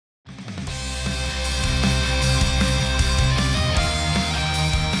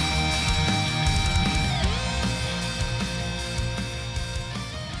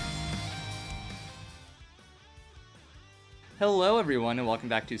Hello everyone and welcome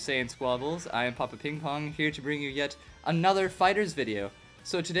back to SaiyanSquabbles. I am Papa Ping Pong, here to bring you yet another FighterZ video.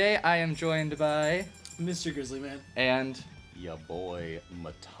 So today I am joined by... Mr. Grizzlyman. And... Ya boy,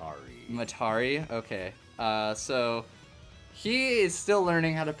 Mahtari. Mahtari? Okay. So... He is still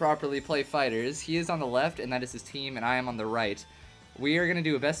learning how to properly play FighterZ. He is on the left and that is his team, and I am on the right. We are going to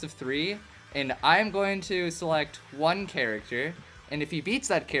do a best of 3, and I am going to select one character, and if he beats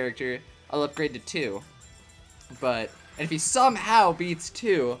that character, I'll upgrade to 2. And if he somehow beats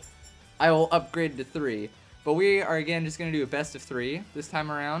 2, I will upgrade to 3. But we are, again, just going to do a best of 3 this time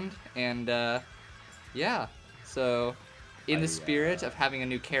around. And, yeah. So, in the spirit of having a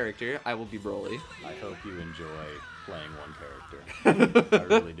new character, I will be Broly. I hope you enjoy playing one character. I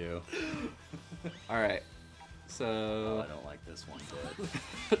really do. Alright. So... Oh, I don't like this one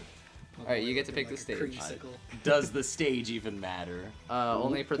bit. Alright, you get to pick the stage. Does the stage even matter?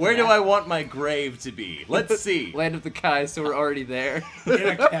 Only for the Where do I want my grave to be? Let's see. Land of the Kai, so we're already there. In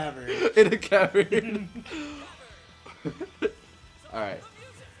a cavern. In a cavern. Alright.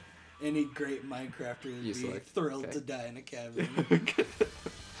 Any great Minecrafter would be thrilled to die in a cavern.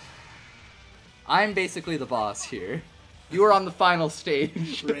 I'm basically the boss here. You are on the final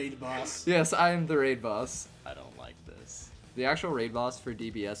stage. Raid boss. Yes, I am the raid boss. I don't like this. The actual raid boss for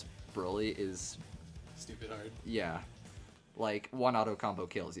DBS Broly is... stupid hard. Yeah. Like, one auto combo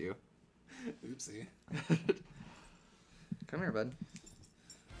kills you. Oopsie. Come here, bud.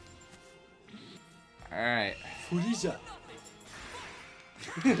 Alright. Furija.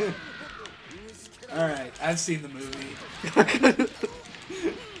 Alright, I've seen the movie.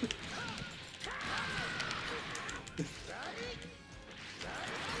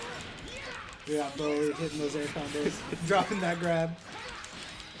 We got Broly hitting those air combos, dropping that grab.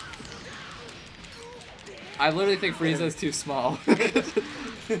 I literally think Frieza's too small.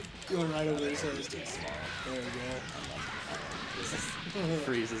 Going right over his head. Too small. There we go.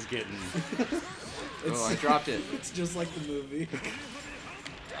 Frieza's getting... Oh, I dropped it. It's just like the movie.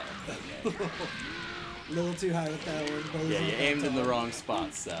 A little too high with that one. Broly's yeah, you aimed in the wrong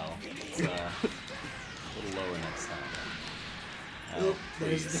spot, Sal. It's a little lower next time. Oh,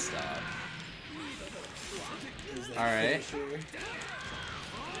 please stop. Alright.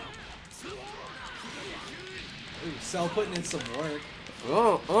 Ooh, Cell putting in some work.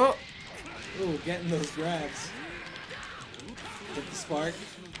 Oh, oh! Ooh, getting those grabs. Get the spark.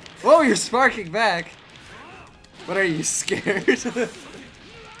 Whoa, you're sparking back! What are you, scared? The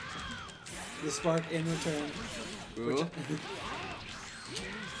spark in return. Ooh.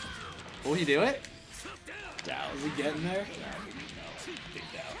 Will he do it? Down. Is he getting there? Big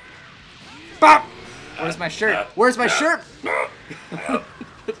down. Bop! Where's my shirt? Where's my shirt?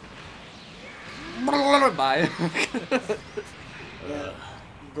 Bye.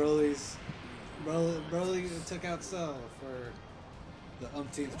 Broly took out Cell for the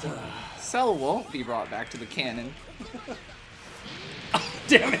umpteenth time. Cell won't be brought back to the canon.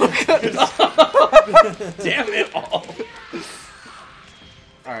 Damn it! Damn it all!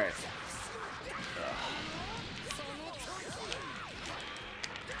 Alright.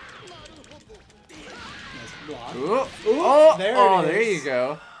 Block. Ooh. Ooh, Oh, there you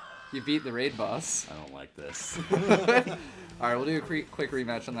go. You beat the raid boss. I don't like this. Alright, we'll do a quick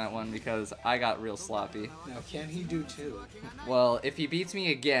rematch on that one because I got real sloppy. Now, can he do 2? Well, if he beats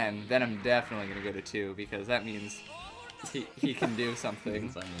me again, then I'm definitely going to go to 2 because that means he can do something.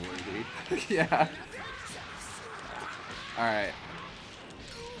 Means I'm worthy. Yeah. Alright.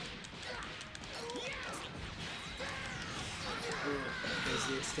 There's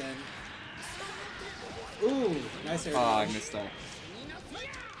the extend. Ooh, nice air. Oh, I missed that.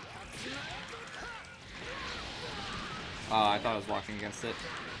 Oh, I thought I was walking against it.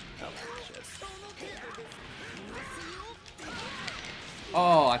 Oh, shit.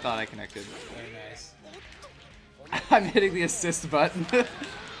 Oh, I thought I connected. Very nice. I'm hitting the assist button.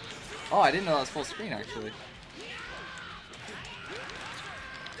 Oh, I didn't know that was full screen, actually.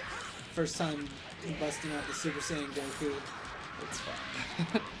 First time busting out the Super Saiyan Goku. It's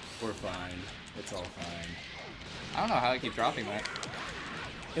fine. We're fine. It's all fine. I don't know how I keep dropping that.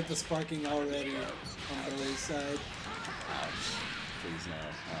 Hit the sparking already on Broly's side. Ouch. Please no.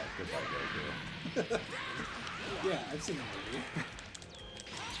 Oh, goodbye, Goku. Yeah, I've seen the movie.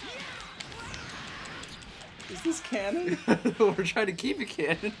 Is this canon? We're trying to keep it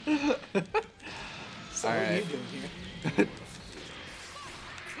canon. So what are you doing here?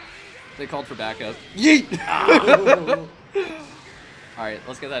 They called for backup. Yeet! Oh. Alright,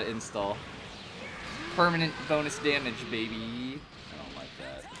 let's get that install. Permanent bonus damage, baby. I don't like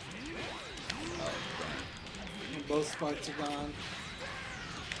that. Oh, dang. Both sparks are gone.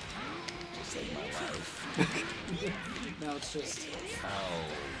 Just saved my life. Now it's just Oh,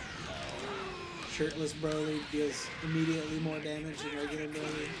 no. shirtless Broly deals immediately more damage than regular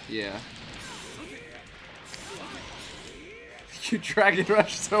Broly. Yeah. You Dragon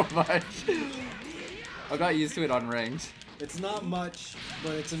Rush so much. I got used to it on ranked. It's not much,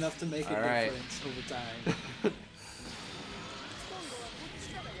 but it's enough to make a difference over time.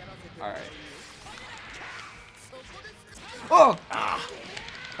 Alright. Oh! Ah!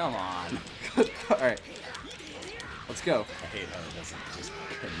 Come on. Alright. Let's go. I hate how it doesn't just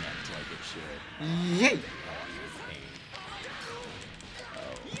connect like it should. Yay!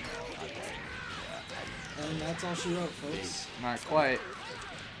 And that's all she wrote, folks. Not quite.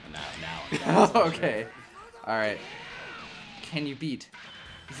 Now. Okay. Alright. Can you beat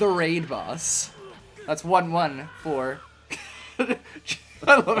the raid boss? That's 1-1 for...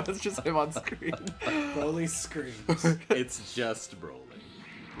 I love it, it's just him on screen. Broly screams. It's just Broly.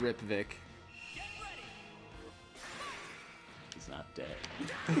 Rip Vic. He's not dead.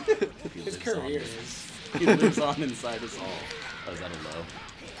 His career is. He lives on inside us all. Oh, is that a low?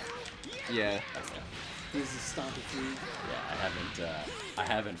 Yeah. Okay. He's a stompy feet. Yeah, I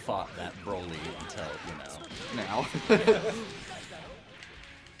haven't fought that Broly until, you know. Now.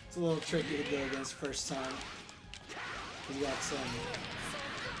 It's a little tricky to go against first time. He's got some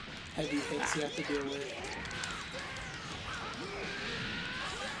heavy hits you have to deal with.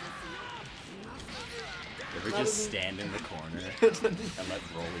 You ever just stand in the corner and let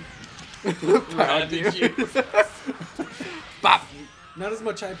Broly ravage you? Bop! Not as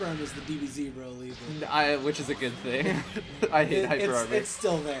much hyper arm as the DBZ Broly, but Which is a good thing. I hate hyper armor. it's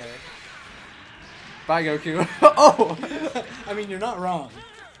still there. Bye, Goku. Oh! I mean, you're not wrong.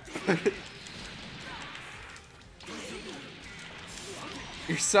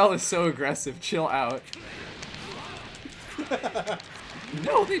 Your cell is so aggressive. Chill out.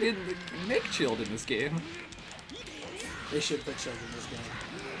 No, they didn't make chilled in this game. They should put Chilled in this game.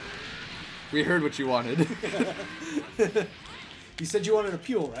 We heard what you wanted. You said you wanted a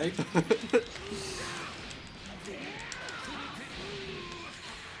Pule, right?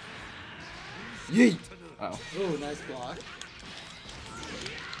 Yeet! Oh. Oh, nice block.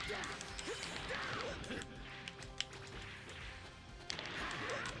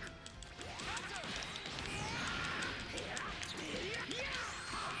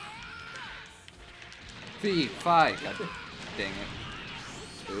 Fight! God dang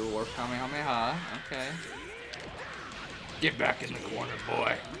it. Ooh, Warp Kamehameha. Okay. Get back in the corner,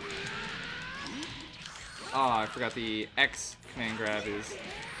 boy. Oh, I forgot the X command grab is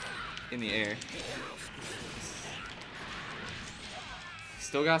in the air.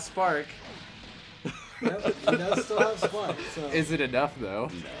 Still got Spark. Yep, he does still have Spark, so Is it enough,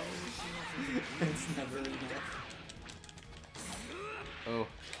 though? No. it's never enough. Oh.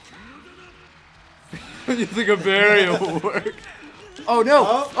 You think a berry will work? Oh, no!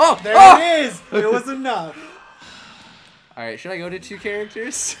 Oh, there it is! It was enough. Alright, should I go to 2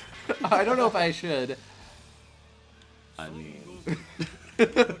 characters? I don't know if I should. I mean,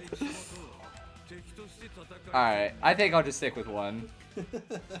 Alright, I think I'll just stick with 1.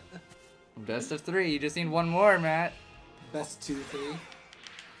 Best of 3, you just need 1 more, Matt. Best 2-3.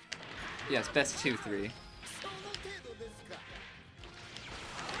 Yes, best 2-3.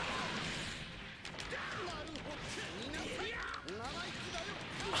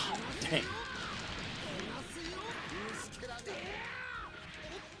 dang.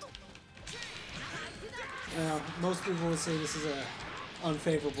 Now, most people would say this is a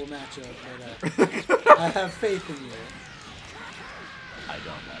unfavorable matchup, but I have faith in you. I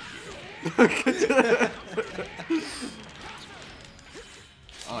don't have you.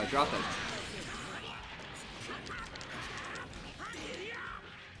 Oh, I dropped it.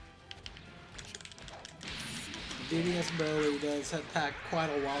 DDS Broly does have packed quite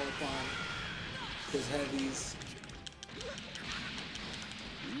a wallop on his heavies.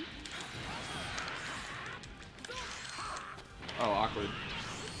 Oh, awkward.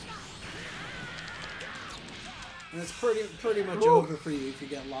 And it's pretty much over for you if you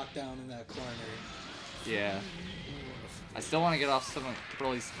get locked down in that corner. Yeah. I still want to get off some of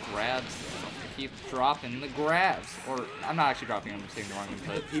Broly's grabs. I keep dropping the grabs. Or, I'm not actually dropping them, I'm saying the wrong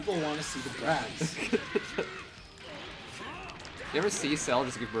input. People want to see the grabs. You ever see Cell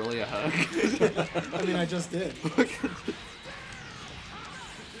just give Broly a hug? I mean, I just did.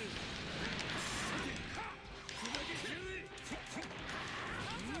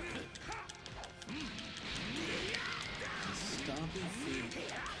 Stompy feet.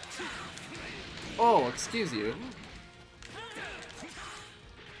 Oh, excuse you.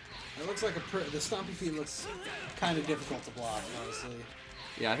 It looks like the stompy feet looks kind of difficult to block, honestly.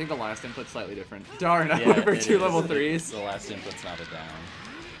 Yeah, I think the last input's slightly different. Darn, I Yeah, went for it 2 is. level 3s. The last input's not a down.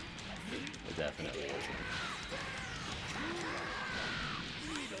 It definitely isn't.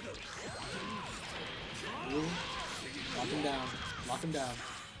 Ooh. Lock him down. Lock him down.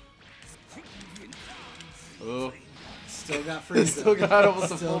 Oh, Still got Frieza. still got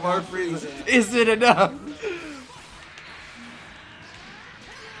almost a Still full bar got Frieza. Is it enough?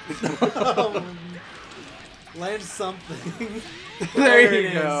 Land something. There it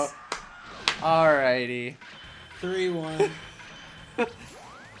you go. is. Alrighty. 3-1.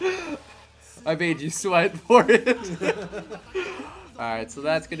 I made you sweat for it. Alright, so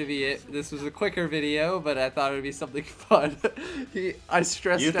that's gonna be it. This was a quicker video, but I thought it would be something fun. I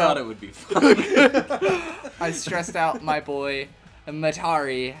stressed You out. thought it would be fun. I stressed out my boy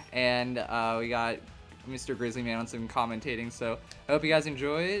Mahtari, and we got Mr. Grizzlyman on some commentating. So I hope you guys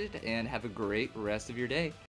enjoyed, and have a great rest of your day.